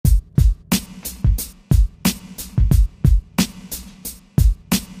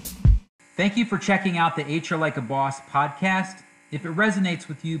Thank you for checking out the HR Like a Boss podcast. If it resonates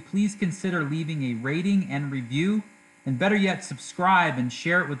with you, please consider leaving a rating and review, and better yet, subscribe and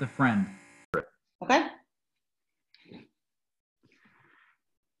share it with a friend. Okay.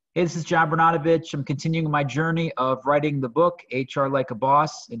 Hey, this is John Bernatovich. I'm continuing my journey of writing the book, HR Like a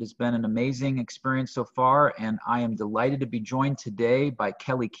Boss. It has been an amazing experience so far, and I am delighted to be joined today by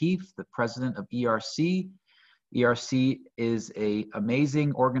Kelly Keefe, the president of ERC. ERC is an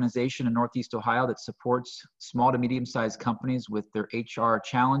amazing organization in Northeast Ohio that supports small to medium-sized companies with their HR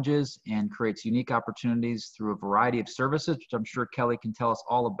challenges and creates unique opportunities through a variety of services, which I'm sure Kelly can tell us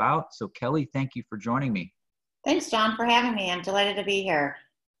all about. So Kelly, thank you for joining me. Thanks, John, for having me. I'm delighted to be here.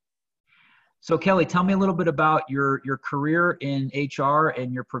 So Kelly, tell me a little bit about your career in HR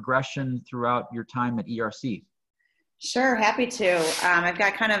and your progression throughout your time at ERC. Sure, happy to. I've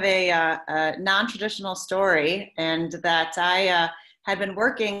got kind of a non-traditional story, and that I had been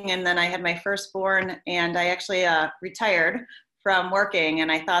working, and then I had my firstborn, and I actually retired from working,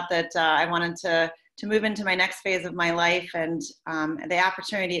 and I thought that I wanted to move into my next phase of my life, and the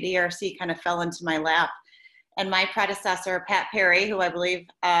opportunity at ERC kind of fell into my lap. And my predecessor, Pat Perry, who I believe,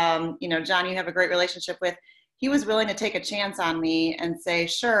 John, you have a great relationship with, he was willing to take a chance on me and say,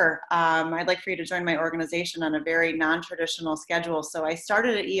 sure, I'd like for you to join my organization on a very non-traditional schedule. So I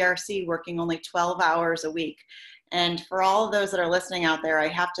started at ERC working only 12 hours a week. And for all of those that are listening out there, I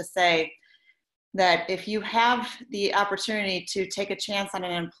have to say that if you have the opportunity to take a chance on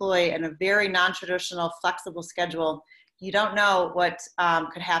an employee in a very non-traditional, flexible schedule, you don't know what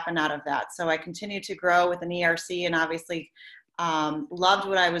could happen out of that. So I continued to grow with an ERC, and obviously loved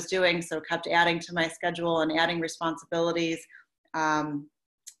what I was doing, so kept adding to my schedule and adding responsibilities. And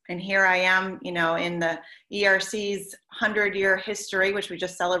here I am, in the ERC's 100-year history, which we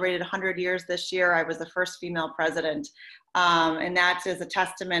just celebrated 100 years this year. I was the first female president. And that is a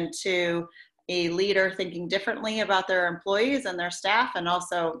testament to a leader thinking differently about their employees and their staff, and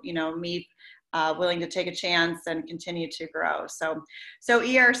also, me willing to take a chance and continue to grow. So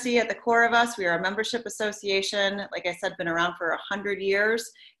ERC, at the core of us, we are a membership association, like I said, been around for 100 years.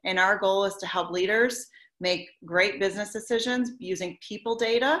 And our goal is to help leaders make great business decisions using people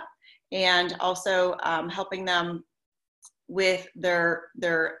data, and also helping them with their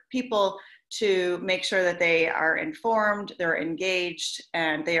people to make sure that they are informed, they're engaged,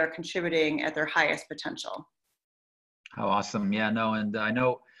 and they are contributing at their highest potential. How awesome. Yeah, no, and I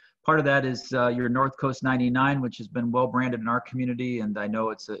know part of that is your North Coast 99, which has been well branded in our community, and I know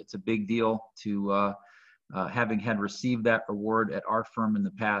it's a big deal to having had received that award at our firm in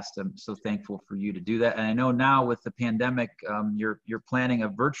the past. I'm so thankful for you to do that. And I know now with the pandemic, you're planning a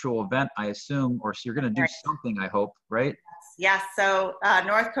virtual event, I assume, or so you're going to do something, I hope, right? Yes. So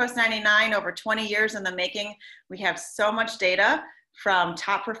North Coast 99, over 20 years in the making. We have so much data from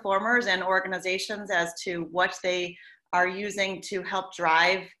top performers and organizations as to what they are using to help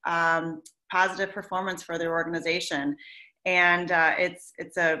drive positive performance for their organization. And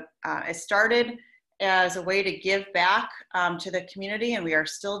it started as a way to give back to the community, and we are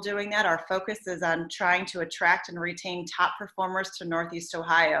still doing that. Our focus is on trying to attract and retain top performers to Northeast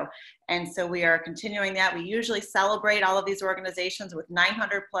Ohio. And so we are continuing that. We usually celebrate all of these organizations with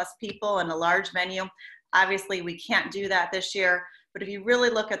 900 plus people in a large venue. Obviously, we can't do that this year. But if you really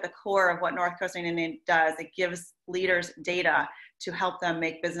look at the core of what North Coast 99 does, it gives leaders data to help them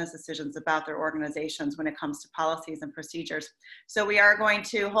make business decisions about their organizations when it comes to policies and procedures. So we are going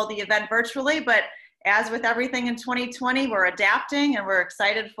to hold the event virtually, but as with everything in 2020, we're adapting and we're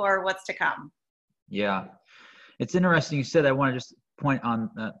excited for what's to come. Yeah, it's interesting you said. I want to just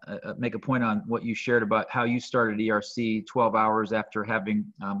make a point on what you shared about how you started ERC 12 hours after having,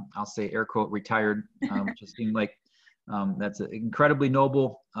 I'll say air quote, retired, which seemed like that's an incredibly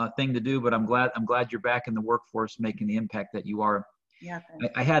noble thing to do, but I'm glad you're back in the workforce making the impact that you are. Yeah.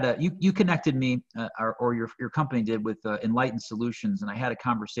 I had you connected me, or your company did, with Enlightened Solutions, and I had a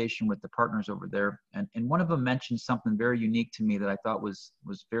conversation with the partners over there, and one of them mentioned something very unique to me that I thought was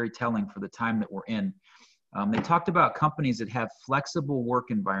very telling for the time that we're in. They talked about companies that have flexible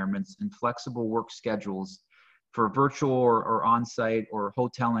work environments and flexible work schedules for virtual or on-site or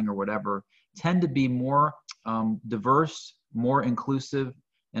hoteling or whatever, tend to be more diverse, more inclusive,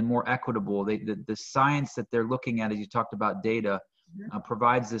 and more equitable. The science that they're looking at, as you talked about data,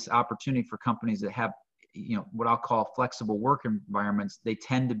 provides this opportunity for companies that have, what I'll call flexible work environments. They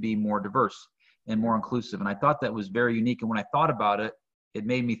tend to be more diverse and more inclusive. And I thought that was very unique. And when I thought about it, it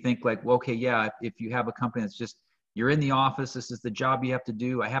made me think like, well, okay, yeah, if you have a company that's just, you're in the office, this is the job you have to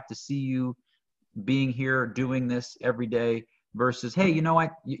do. I have to see you being here, doing this every day, versus, hey, you know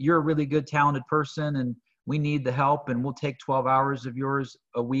what, you're a really good, talented person, and we need the help and we'll take 12 hours of yours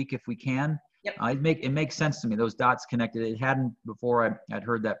a week if we can. Yep. It makes sense to me. Those dots connected. It hadn't before. I'd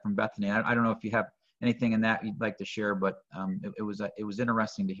heard that from Bethany. I don't know if you have anything in that you'd like to share, but it was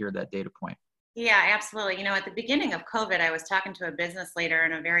interesting to hear that data point. Yeah, absolutely. You know, at the beginning of COVID, I was talking to a business leader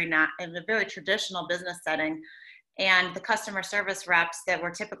in a very traditional business setting, and the customer service reps that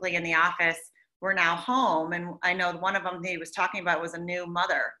were typically in the office were now home. And I know one of them he was talking about was a new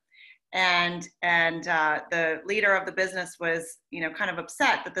mother, and the leader of the business was, you know, kind of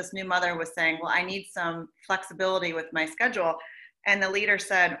upset that this new mother was saying, well, I need some flexibility with my schedule. And the leader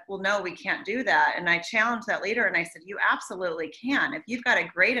said, well, no, we can't do that. And I challenged that leader and I said, you absolutely can. If you've got a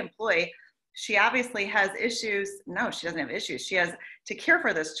great employee, she obviously has issues. No, she doesn't have issues. She has to care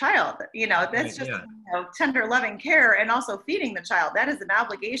for this child. You know, that's just, Yeah. you know, tender, loving care and also feeding the child. That is an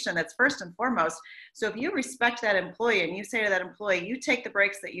obligation that's first and foremost. So if you respect that employee and you say to that employee, you take the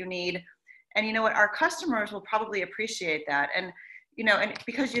breaks that you need, and you know what, our customers will probably appreciate that. And, you know, and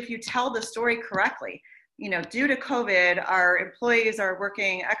because if you tell the story correctly, you know, due to COVID, our employees are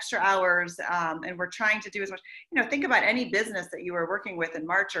working extra hours and we're trying to do as much, you know, think about any business that you were working with in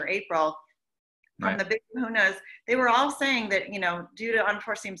March or April. From the big kahunas, they were all saying that, you know, due to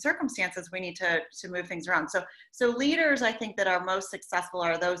unforeseen circumstances, we need to move things around. So leaders, I think, that are most successful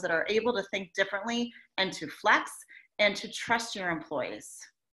are those that are able to think differently and to flex and to trust your employees.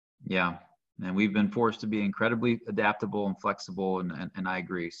 Yeah. And we've been forced to be incredibly adaptable and flexible, and I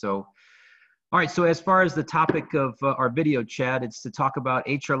agree. So, all right. So as far as the topic of our video chat, it's to talk about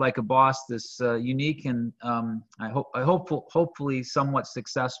HR Like a Boss, this unique and hopefully somewhat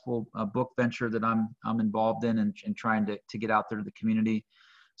successful book venture that I'm involved in and trying to get out there to the community.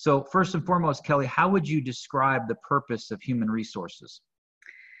 So first and foremost, Kelly, how would you describe the purpose of human resources?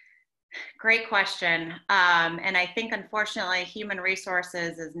 Great question. And I think, unfortunately, human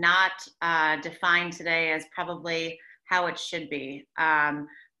resources is not defined today as probably how it should be.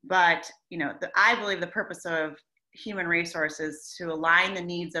 But, you know, I believe the purpose of human resources is to align the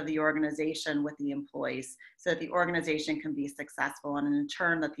needs of the organization with the employees so that the organization can be successful and in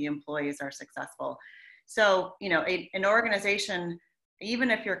turn that the employees are successful. So, you know, an organization,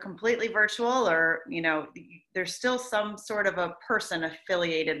 even if you're completely virtual or, you know, there's still some sort of a person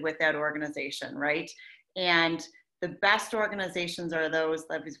affiliated with that organization, right? And the best organizations are those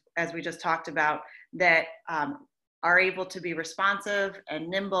that, as we just talked about, that are able to be responsive and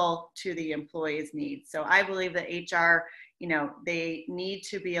nimble to the employees' needs. So I believe that HR, you know, they need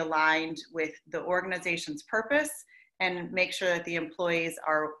to be aligned with the organization's purpose and make sure that the employees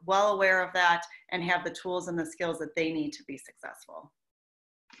are well aware of that and have the tools and the skills that they need to be successful.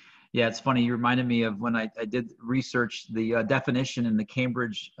 Yeah, it's funny. You reminded me of when I did research. The definition in the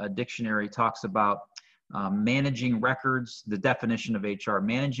Cambridge Dictionary talks about managing records, the definition of HR,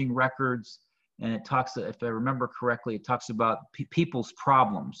 managing records. And it talks, if I remember correctly, it talks about people's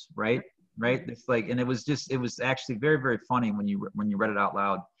problems, right? Right. It's like, and it was actually very, very funny when you read it out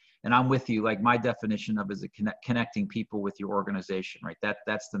loud. And I'm with you. Like my definition of it is connecting people with your organization, right?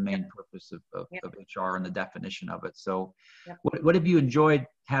 That's the main purpose of HR and the definition of it. So, what have you enjoyed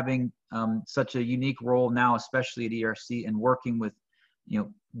having such a unique role now, especially at ERC, and working with, you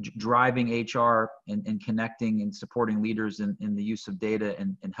know, driving HR and connecting and supporting leaders in the use of data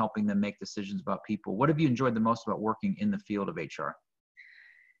and helping them make decisions about people? What have you enjoyed the most about working in the field of HR?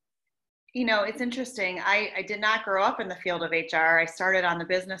 You know, it's interesting. I did not grow up in the field of HR. I started on the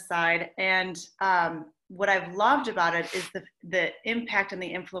business side. And what I've loved about it is the impact and the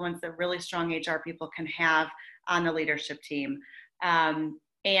influence that really strong HR people can have on the leadership team.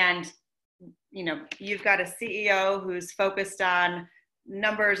 And, you know, you've got a CEO who's focused on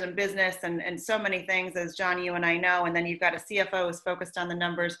numbers and business and so many things, as John, you and I know. And then you've got a CFO who's focused on the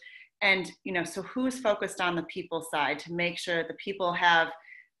numbers. And, you know, so who's focused on the people side to make sure the people have,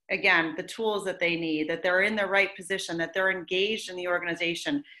 again, the tools that they need, that they're in the right position, that they're engaged in the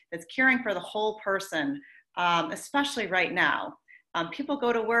organization, that's caring for the whole person, especially right now. People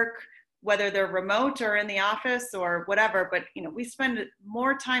go to work, whether they're remote or in the office or whatever, but, you know, we spend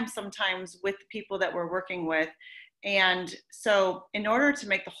more time sometimes with the people that we're working with. And so in order to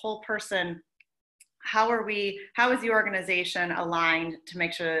make the whole person, how is the organization aligned to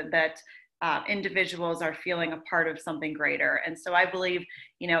make sure that individuals are feeling a part of something greater? And so I believe,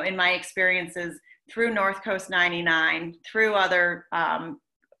 you know, in my experiences through North Coast 99, through other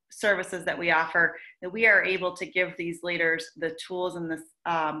services that we offer, that we are able to give these leaders the tools and the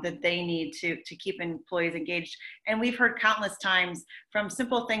that they need to keep employees engaged. And we've heard countless times from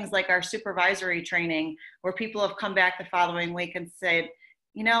simple things like our supervisory training, where people have come back the following week and said,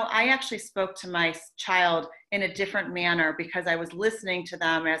 you know, I actually spoke to my child in a different manner because I was listening to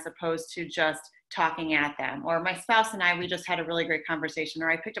them as opposed to just talking at them, or my spouse and I, we just had a really great conversation, or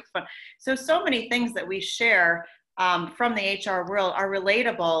I picked up the phone. So many things that we share from the HR world are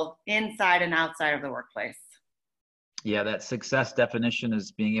relatable inside and outside of the workplace. Yeah, that success definition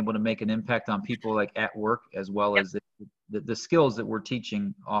is being able to make an impact on people like at work, as well Yep. as the skills that we're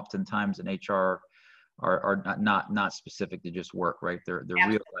teaching oftentimes in HR are not specific to just work, right? They're real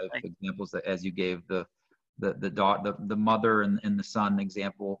life Absolutely. examples that, as you gave the mother and the son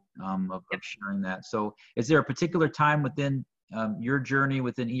example of sharing that. So is there a particular time within your journey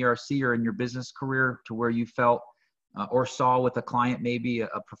within ERC or in your business career to where you felt or saw with a client maybe a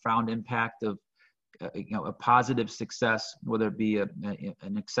profound impact of a positive success, whether it be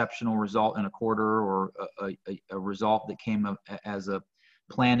an exceptional result in a quarter or a result that came as a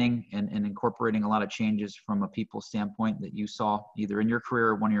planning and incorporating a lot of changes from a people standpoint that you saw either in your career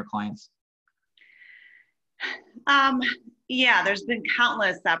or one of your clients? Um, yeah, there's been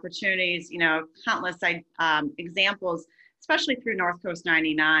countless opportunities, countless examples, especially through North Coast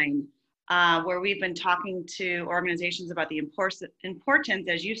 99, where we've been talking to organizations about the importance,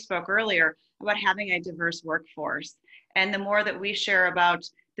 as you spoke earlier, about having a diverse workforce. And the more that we share about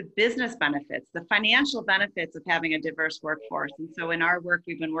the business benefits, the financial benefits of having a diverse workforce. And so in our work,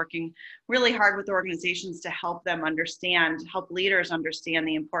 we've been working really hard with organizations to help them help leaders understand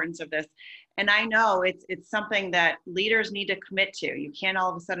the importance of this. And I know it's something that leaders need to commit to. You can't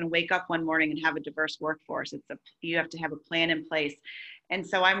all of a sudden wake up one morning and have a diverse workforce. You have to have a plan in place. And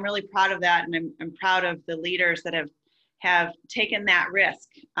so I'm really proud of that. And I'm proud of the leaders that have taken that risk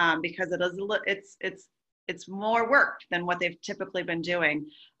because it's more work than what they've typically been doing.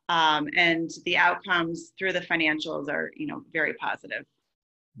 And the outcomes through the financials are, very positive.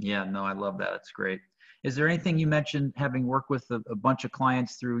 Yeah, no, I love that. It's great. Is there anything you mentioned having worked with a bunch of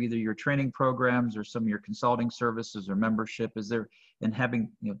clients through either your training programs or some of your consulting services or membership? Is there, and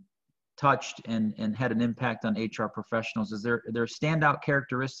having touched and had an impact on HR professionals, are there standout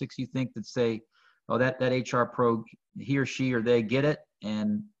characteristics you think that say, oh, that HR pro, he or she or they get it,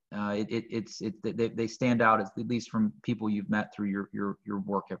 and they stand out, at least from people you've met through your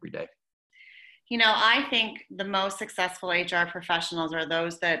work every day? I think the most successful HR professionals are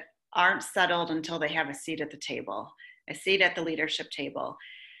those that aren't settled until they have a seat at the table, a seat at the leadership table.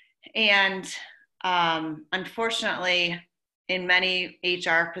 And unfortunately, in many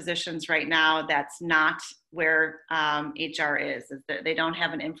HR positions right now, that's not where HR is that they don't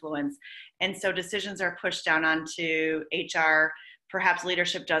have an influence. And so decisions are pushed down onto HR. Perhaps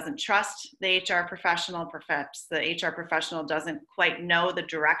leadership doesn't trust the HR professional. Perhaps the HR professional doesn't quite know the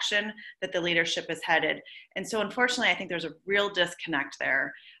direction that the leadership is headed. And so unfortunately, I think there's a real disconnect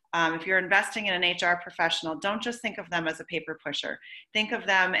there. If you're investing in an HR professional, don't just think of them as a paper pusher. Think of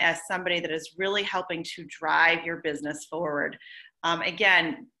them as somebody that is really helping to drive your business forward.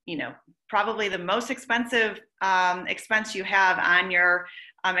 Again, probably the most expensive expense you have on your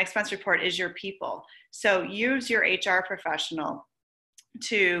expense report is your people. So use your HR professional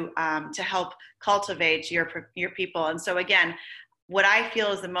to help cultivate your people. And so again, what I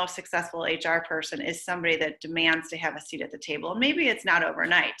feel is the most successful HR person is somebody that demands to have a seat at the table. And maybe it's not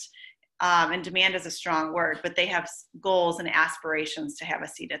overnight, and demand is a strong word, but they have goals and aspirations to have a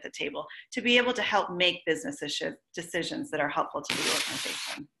seat at the table, to be able to help make business decisions that are helpful to the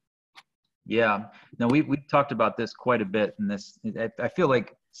organization. Yeah, no, we've talked about this quite a bit, and I feel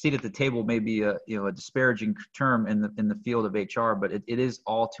like seat at the table may be a disparaging term in the field of HR, but it is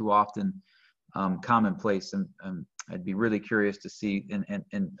all too often commonplace, and I'd be really curious to see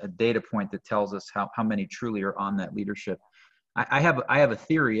and a data point that tells us how many truly are on that leadership. I have a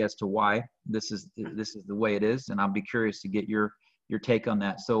theory as to why this is the way it is, and I'll be curious to get your take on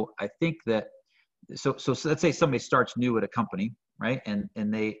that. So I think that so let's say somebody starts new at a company, right? And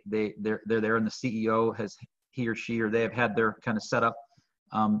they're there, and the CEO he or she have had their kind of setup,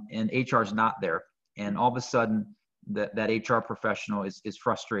 and HR's not there, and all of a sudden that HR professional is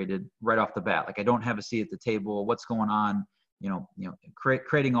frustrated right off the bat. Like, I don't have a seat at the table. What's going on?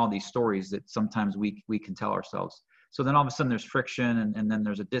 Creating all these stories that sometimes we can tell ourselves. So then all of a sudden there's friction, and then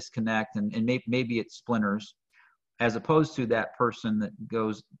there's a disconnect, and maybe it splinters, as opposed to that person that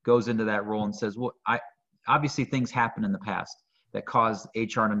goes into that role and says, well, obviously things happen in the past that caused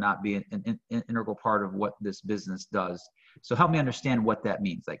HR to not be an integral part of what this business does. So help me understand what that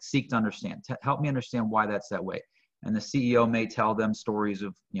means. Like, seek to understand. Help me understand why that's that way. And the CEO may tell them stories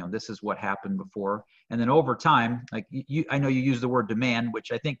of, this is what happened before. And then over time, like I know you use the word demand,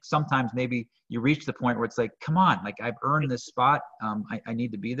 which I think sometimes maybe you reach the point where it's like, come on, like, I've earned this spot. I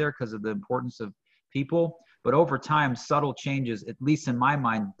need to be there because of the importance of people. But over time, subtle changes, at least in my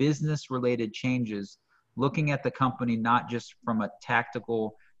mind, business related changes, looking at the company not just from a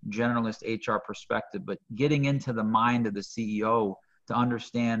tactical generalist HR perspective, but getting into the mind of the CEO to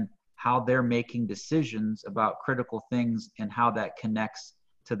understand how they're making decisions about critical things and how that connects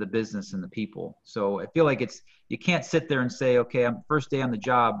to the business and the people. So I feel like you can't sit there and say, okay, I'm first day on the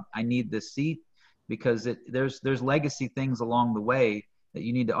job, I need this seat, because there's legacy things along the way that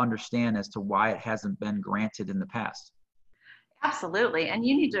you need to understand as to why it hasn't been granted in the past. Absolutely. And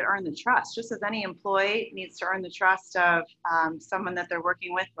you need to earn the trust, just as any employee needs to earn the trust of someone that they're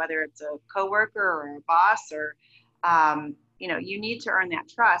working with, whether it's a coworker or a boss, or, you need to earn that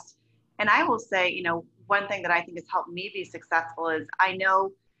trust. And I will say, one thing that I think has helped me be successful is I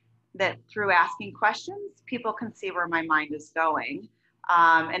know that through asking questions, people can see where my mind is going.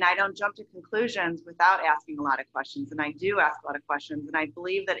 And I don't jump to conclusions without asking a lot of questions. And I do ask a lot of questions. And I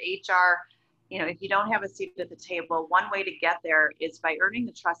believe that HR, if you don't have a seat at the table, one way to get there is by earning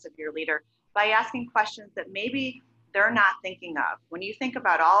the trust of your leader, by asking questions that maybe they're not thinking of. When you think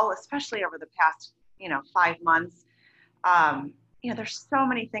about especially over the past, 5 months, there's so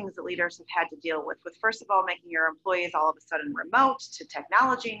many things that leaders have had to deal with first of all, making your employees all of a sudden remote, to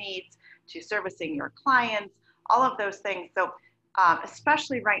technology needs, to servicing your clients, all of those things. So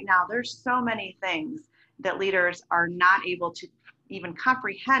especially right now, there's so many things that leaders are not able to even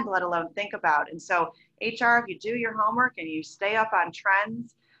comprehend, let alone think about. And so HR, if you do your homework and you stay up on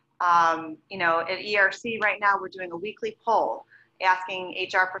trends, at ERC right now, we're doing a weekly poll asking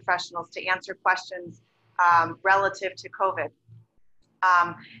HR professionals to answer questions relative to COVID.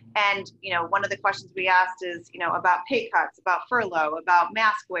 One of the questions we asked is, about pay cuts, about furlough, about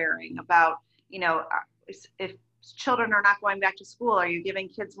mask wearing, about, if children are not going back to school, are you giving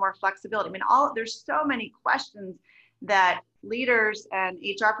kids more flexibility? I mean, there's so many questions that leaders and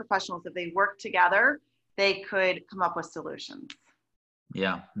HR professionals, if they work together, they could come up with solutions.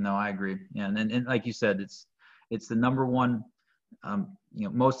 Yeah, no, I agree. Yeah, and like you said, it's the number one,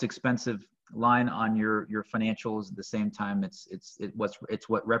 most expensive line on your financials. At the same time, it's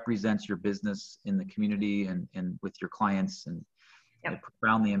what represents your business in the community and with your clients, and yep,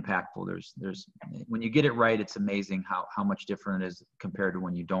 profoundly impactful. There's when you get it right, it's amazing how much different it is compared to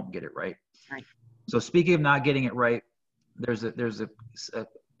when you don't get it right. Right. So speaking of not getting it right, there's a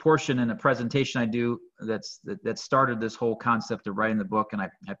portion in a presentation I do that started this whole concept of writing the book, and I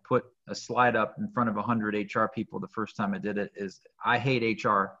put a slide up in front of 100 HR people the first time I did it, is I hate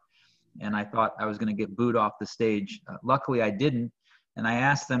HR. And I thought I was going to get booed off the stage. Luckily, I didn't. And I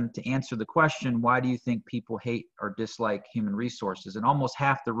asked them to answer the question, why do you think people hate or dislike human resources? And almost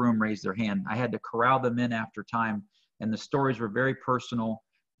half the room raised their hand. I had to corral them in after time. And the stories were very personal.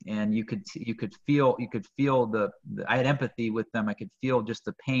 And you could feel I had empathy with them. I could feel just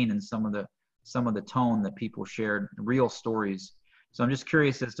the pain in some of the tone that people shared, real stories. So I'm just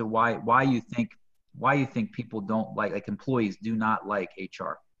curious as to why you think people don't like employees do not like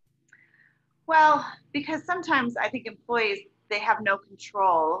HR. Well, because sometimes I think employees, they have no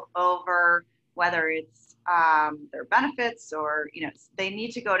control over whether it's their benefits or, they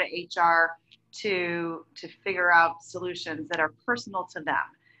need to go to HR to figure out solutions that are personal to them.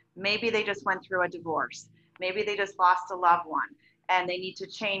 Maybe they just went through a divorce. Maybe they just lost a loved one and they need to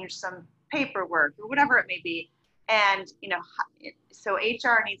change some paperwork or whatever it may be. And, so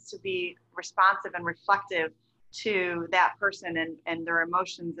HR needs to be responsive and reflective to that person and their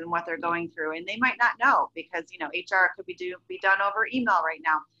emotions and what they're going through. And they might not know because, HR could be done over email right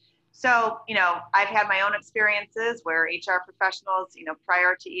now. So, I've had my own experiences where HR professionals,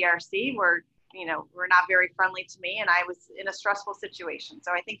 prior to ERC were not very friendly to me and I was in a stressful situation.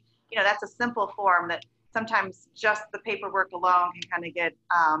 So I think, that's a simple form that sometimes just the paperwork alone can kind of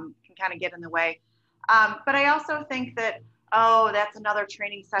get in the way. But I also think that, that's another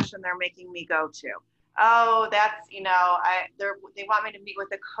training session they're making me go to. That's, they want me to meet with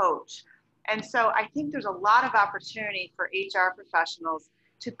a coach. And so I think there's a lot of opportunity for HR professionals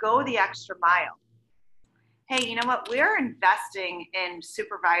to go the extra mile. Hey, you know what? We're investing in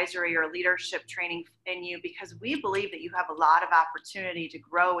supervisory or leadership training in you because we believe that you have a lot of opportunity to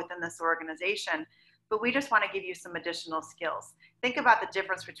grow within this organization, but we just want to give you some additional skills. Think about the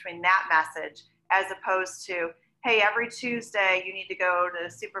difference between that message as opposed to, hey, every Tuesday you need to go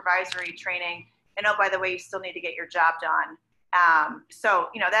to supervisory training. And oh, by the way, you still need to get your job done. So,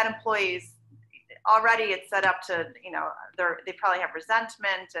 that employee's already it's set up to, they probably have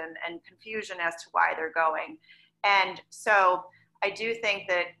resentment and confusion as to why they're going. And so I do think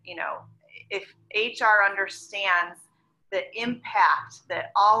that, if HR understands the impact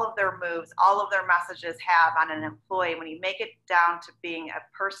that all of their moves, all of their messages have on an employee, when you make it down to being a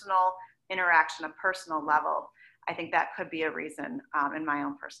personal interaction, a personal level, I think that could be a reason, in my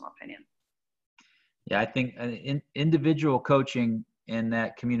own personal opinion. Yeah, I think individual coaching and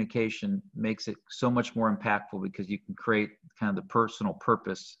that communication makes it so much more impactful, because you can create kind of the personal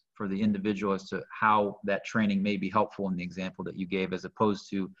purpose for the individual as to how that training may be helpful in the example that you gave, as opposed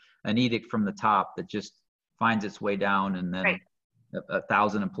to an edict from the top that just finds its way down, and then Right.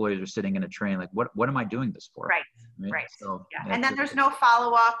 1,000 employees are sitting in a train like, what am I doing this for? Right. Right. Right. So Yeah. And then there's no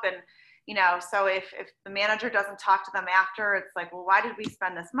follow-up, and so if the manager doesn't talk to them after, it's like, well, why did we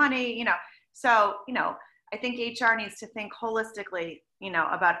spend this money? So I think HR needs to think holistically,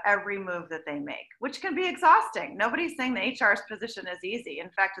 about every move that they make, which can be exhausting. Nobody's saying the HR's position is easy. In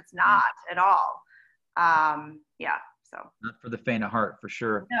fact, it's not at all. Yeah. So not for the faint of heart, for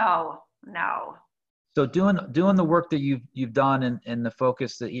sure. no. So doing the work that you've done, and the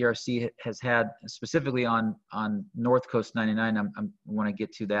focus that ERC has had specifically on North Coast 99, I want to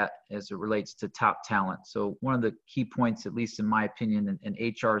get to that as it relates to top talent. So one of the key points, at least in my opinion, and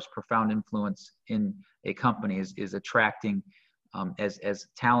HR's profound influence in a company is attracting as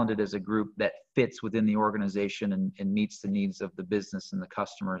talented as a group that fits within the organization and meets the needs of the business and the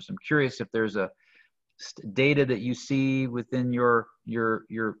customers. I'm curious if there's a data that you see within your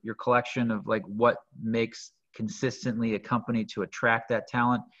collection of like what makes consistently a company to attract that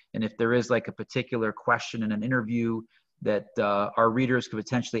talent, and if there is like a particular question in an interview that our readers could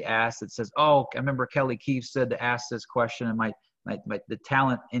potentially ask that says, oh, I remember Kelly Keefe said to ask this question, and the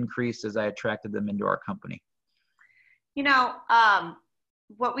talent increased as I attracted them into our company.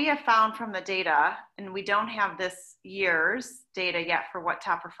 What we have found from the data, and we don't have this year's data yet for what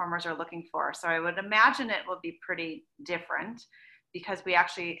top performers are looking for. So I would imagine it will be pretty different, because we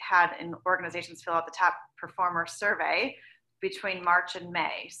actually had organizations fill out the top performer survey between March and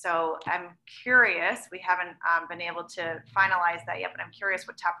May. So I'm curious, we haven't been able to finalize that yet, but I'm curious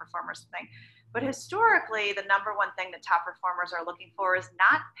what top performers think. But historically, the number one thing that top performers are looking for is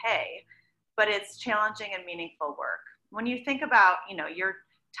not pay, but it's challenging and meaningful work. When you think about, your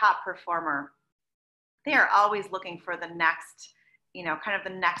top performer, they are always looking for the next, kind of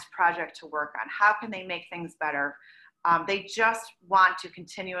the next project to work on. How can they make things better? They just want to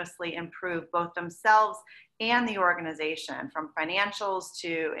continuously improve both themselves and the organization, from financials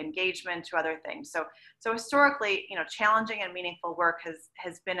to engagement to other things. So historically, challenging and meaningful work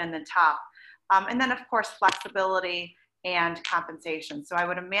has been in the top. And then of course, flexibility and compensation. So I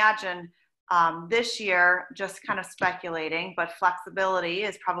would imagine this year, just kind of speculating, but flexibility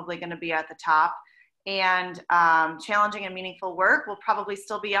is probably going to be at the top, and challenging and meaningful work will probably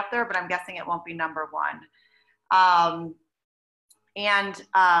still be up there, but I'm guessing it won't be number one. I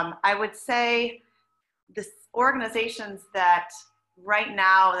would say the organizations that right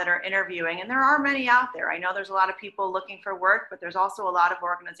now that are interviewing, and there are many out there. I know there's a lot of people looking for work, but there's also a lot of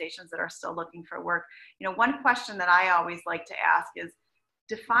organizations that are still looking for work. One question that I always like to ask is,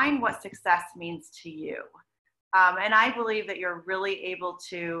 define what success means to you. And I believe that you're really able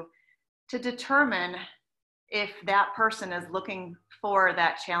to determine if that person is looking for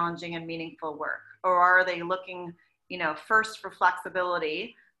that challenging and meaningful work, or are they looking, first for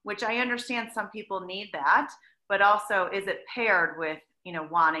flexibility, which I understand some people need that, but also is it paired with,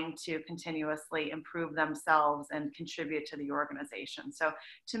 wanting to continuously improve themselves and contribute to the organization. So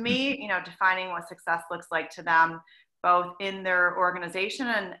to me, defining what success looks like to them, both in their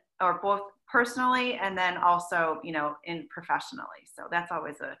organization or both personally, and then also, in professionally. So that's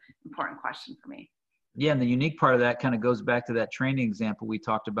always an important question for me. Yeah, and the unique part of that kind of goes back to that training example we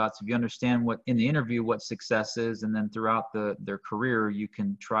talked about. So if you understand what in the interview what success is, and then throughout their career, you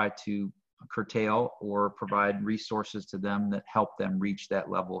can try to curtail or provide resources to them that help them reach that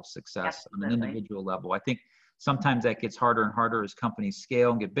level of success on an individual level. I think sometimes that gets harder and harder as companies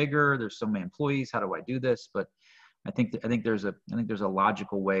scale and get bigger. There's so many employees. How do I do this? But I think there's a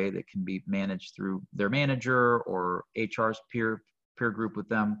logical way that can be managed through their manager or HR's peer group with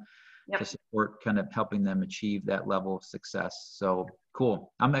them. Yep. To support kind of helping them achieve that level of success. So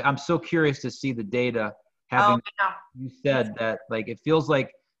cool. I'm so curious to see the data. Having you said that, like, it feels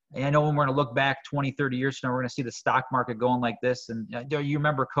like, and I know when we're going to look back 20, 30 years from now, we're going to see the stock market going like this. And you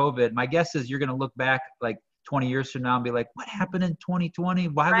remember COVID. My guess is you're going to look back like 20 years from now and be like, what happened in 2020?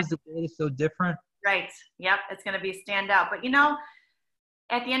 Why was the data so different? Right. Yep. It's going to be stand out. But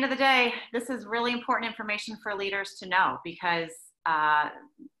at the end of the day, this is really important information for leaders to know, because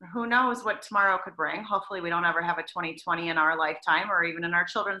who knows what tomorrow could bring. Hopefully we don't ever have a 2020 in our lifetime, or even in our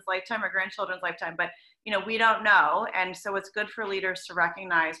children's lifetime or grandchildren's lifetime, but we don't know. And so it's good for leaders to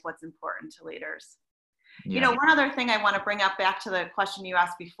recognize what's important to leaders. Yeah. One other thing I want to bring up back to the question you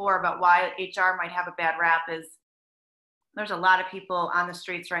asked before about why HR might have a bad rap is there's a lot of people on the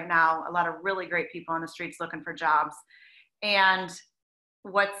streets right now, a lot of really great people on the streets looking for jobs. And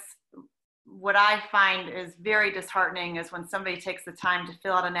what's what I find is very disheartening is when somebody takes the time to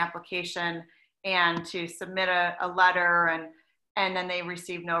fill out an application and to submit a letter, and then they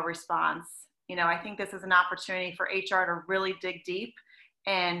receive no response. I think this is an opportunity for HR to really dig deep.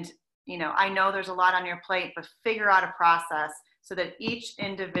 And, I know there's a lot on your plate, but figure out a process so that each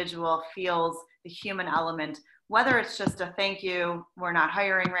individual feels the human element, whether it's just a thank you, we're not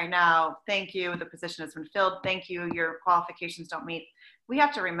hiring right now, thank you, the position has been filled, thank you, your qualifications don't meet. We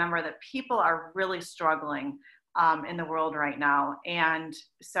have to remember that people are really struggling in the world right now. And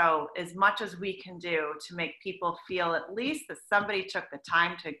so as much as we can do to make people feel at least that somebody took the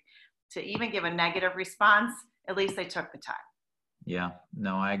time to even give a negative response, at least they took the time. Yeah,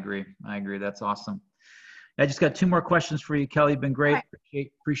 no, I agree. That's awesome. I just got two more questions for you, Kelly. Been great.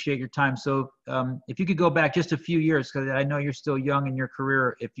 Appreciate your time. So if you could go back just a few years, because I know you're still young in your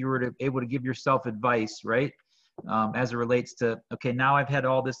career, if you were able to give yourself advice, right, as it relates to, okay, now I've had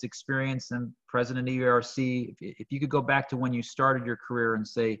all this experience and president of ERC, if you could go back to when you started your career and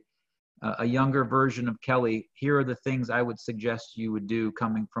say, a younger version of Kelly, here are the things I would suggest you would do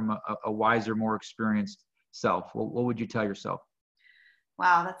coming from a wiser, more experienced self. What would you tell yourself?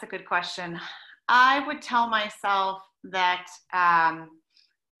 Wow, that's a good question. I would tell myself that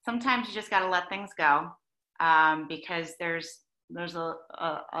sometimes you just got to let things go because there's a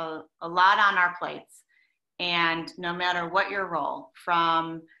lot on our plates. And no matter what your role,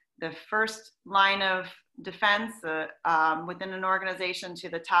 from the first line of defense within an organization to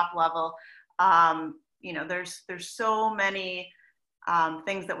the top level, there's so many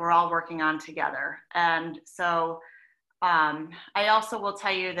things that we're all working on together. And so I also will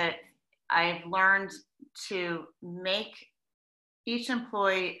tell you that I've learned to make each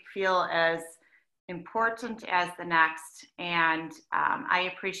employee feel as important as the next. And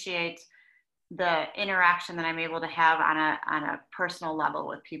I appreciate the interaction that I'm able to have on a personal level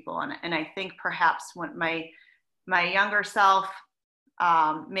with people. And I think perhaps when my younger self,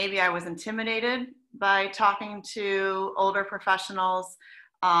 maybe I was intimidated by talking to older professionals.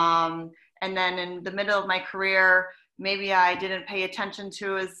 And then in the middle of my career, maybe I didn't pay attention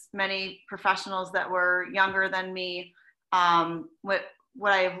to as many professionals that were younger than me. What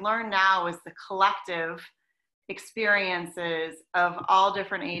I've learned now is the collective experiences of all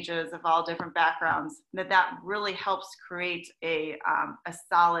different ages, of all different backgrounds, that really helps create a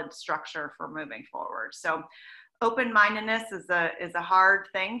solid structure for moving forward. So open-mindedness is a hard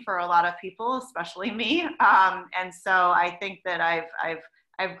thing for a lot of people, especially me. And so I think that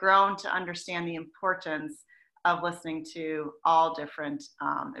I've grown to understand the importance of listening to all different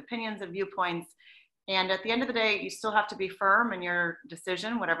opinions and viewpoints. And at the end of the day, you still have to be firm in your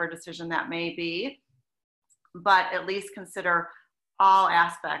decision, whatever decision that may be, but at least consider all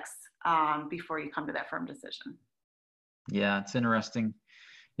aspects before you come to that firm decision. Yeah, it's interesting.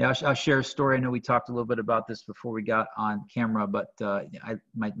 Yeah, I'll share a story. I know we talked a little bit about this before we got on camera, but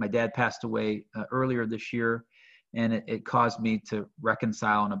my dad passed away earlier this year, and it caused me to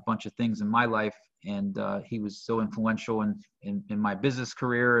reconcile on a bunch of things in my life. And he was so influential in my business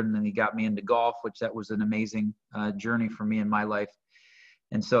career, and then he got me into golf, which that was an amazing journey for me in my life.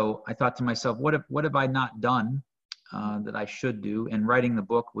 And so I thought to myself, what have I not done that I should do? And writing the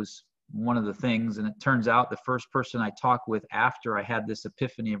book was one of the things. And it turns out the first person I talked with after I had this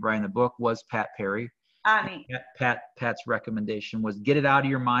epiphany of writing the book was Pat Perry. Pat's recommendation was get it out of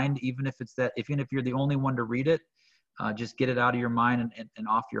your mind, even if you're the only one to read it, just get it out of your mind and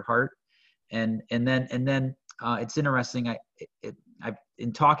off your heart. And then it's interesting. I've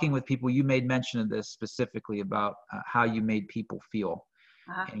in talking with people, you made mention of this specifically about how you made people feel.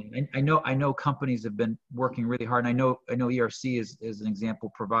 And I know companies have been working really hard. And I know ERC is an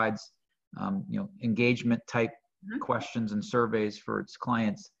example provides engagement type questions and surveys for its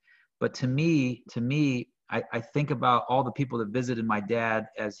clients. But to me, I think about all the people that visited my dad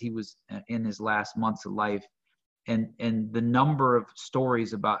as he was in his last months of life. And the number of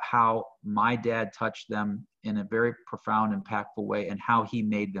stories about how my dad touched them in a very profound, impactful way, and how he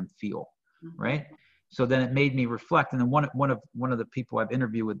made them feel, right? So then it made me reflect. And then one of the people I've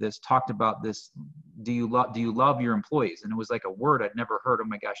interviewed with this talked about this. Do you love your employees? And it was like a word I'd never heard. Oh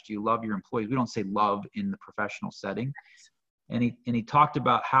my gosh, do you love your employees? We don't say love in the professional setting. And he talked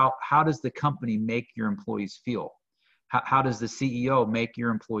about how does the company make your employees feel? How does the CEO make your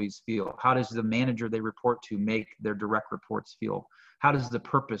employees feel? How does the manager they report to make their direct reports feel? How does the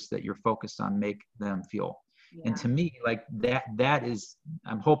purpose that you're focused on make them feel? Yeah. And to me, like that is,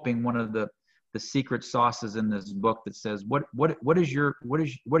 I'm hoping, one of the secret sauces in this book that says, what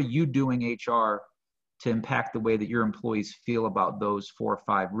are you doing, HR, to impact the way that your employees feel about those 4 or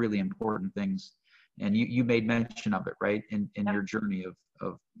 5 really important things? And you made mention of it, right? In your journey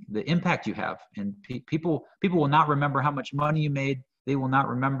of the impact you have. And people will not remember how much money you made. They will not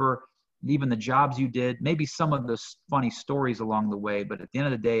remember even the jobs you did, maybe some of the funny stories along the way. But at the end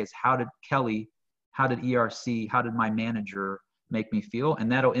of the day, it's how did Kelly, how did ERC, how did my manager make me feel?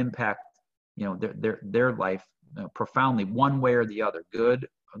 And that'll impact, you know, their life profoundly, one way or the other, good,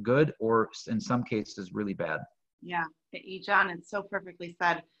 or in some cases really bad. Yeah, John, it's so perfectly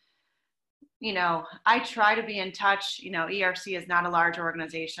said. You know, I try to be in touch. You know, ERC is not a large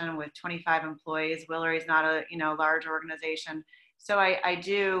organization with 25 employees. Willery is not a, you know, large organization. So I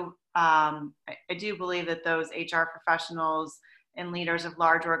do believe that those HR professionals and leaders of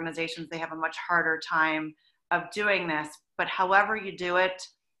large organizations, they have a much harder time of doing this. But however you do it,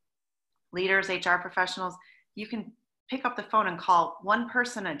 leaders, HR professionals, you can pick up the phone and call one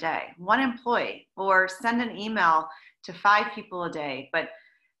person a day, one employee, or send an email to 5 people a day. But,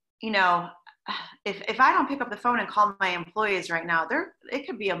 you know, if I don't pick up the phone and call my employees right now, it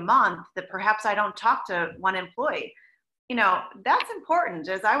could be a month that perhaps I don't talk to one employee. You know, that's important.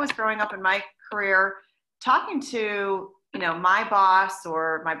 As I was growing up in my career, talking to, you know, my boss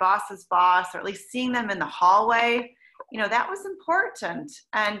or my boss's boss, or at least seeing them in the hallway, you know, that was important.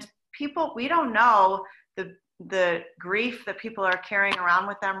 And people, we don't know the grief that people are carrying around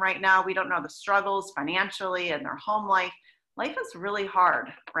with them right now. We don't know the struggles financially and their home life. Life is really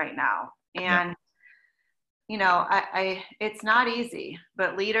hard right now. And, yeah. you know, it's not easy,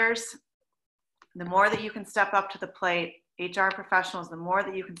 but leaders, the more that you can step up to the plate, HR professionals, the more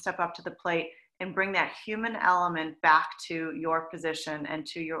that you can step up to the plate and bring that human element back to your position and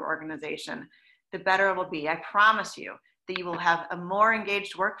to your organization, the better it will be. I promise you that you will have a more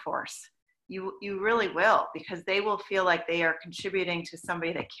engaged workforce. You really will, because they will feel like they are contributing to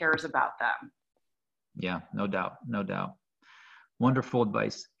somebody that cares about them. Yeah, no doubt, no doubt. Wonderful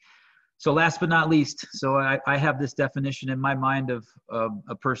advice. So last but not least, so I have this definition in my mind of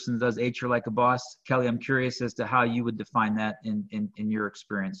a person that does HR like a boss. Kelly, I'm curious as to how you would define that in your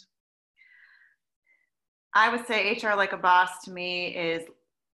experience. I would say HR like a boss to me is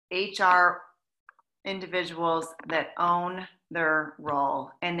HR individuals that own their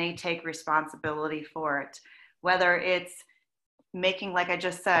role and they take responsibility for it. Whether it's making, like I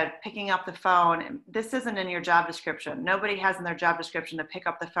just said, picking up the phone. This isn't in your job description. Nobody has in their job description to pick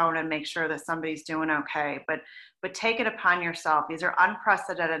up the phone and make sure that somebody's doing okay. But take it upon yourself. These are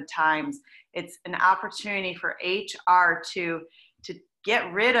unprecedented times. It's an opportunity for HR to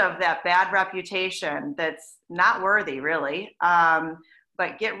get rid of that bad reputation that's not worthy, really.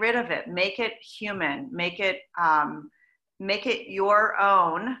 But get rid of it. Make it human. Make it your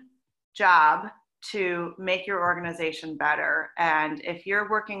own job to make your organization better. And if you're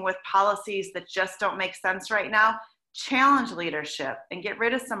working with policies that just don't make sense right now, challenge leadership and get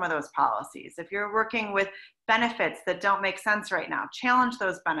rid of some of those policies. If you're working with benefits that don't make sense right now, challenge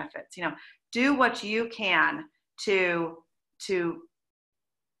those benefits. You know, do what you can to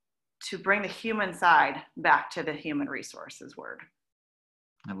bring the human side back to the human resources word.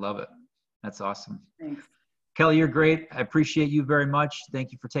 I love it. That's awesome. Thanks. Kelly, you're great. I appreciate you very much.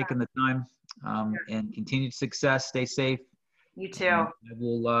 Thank you for taking the time, and continued success. Stay safe. You too. I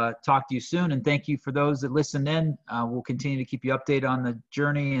will talk to you soon. And thank you for those that listen in. We'll continue to keep you updated on the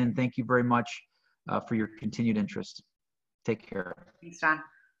journey. And thank you very much for your continued interest. Take care. Thanks, John.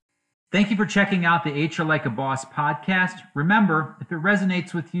 Thank you for checking out the HR Like a Boss podcast. Remember, if it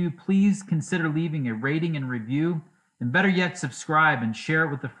resonates with you, please consider leaving a rating and review. And better yet, subscribe and share it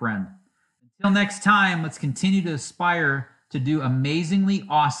with a friend. Until next time, let's continue to aspire to do amazingly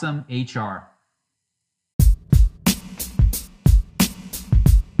awesome HR.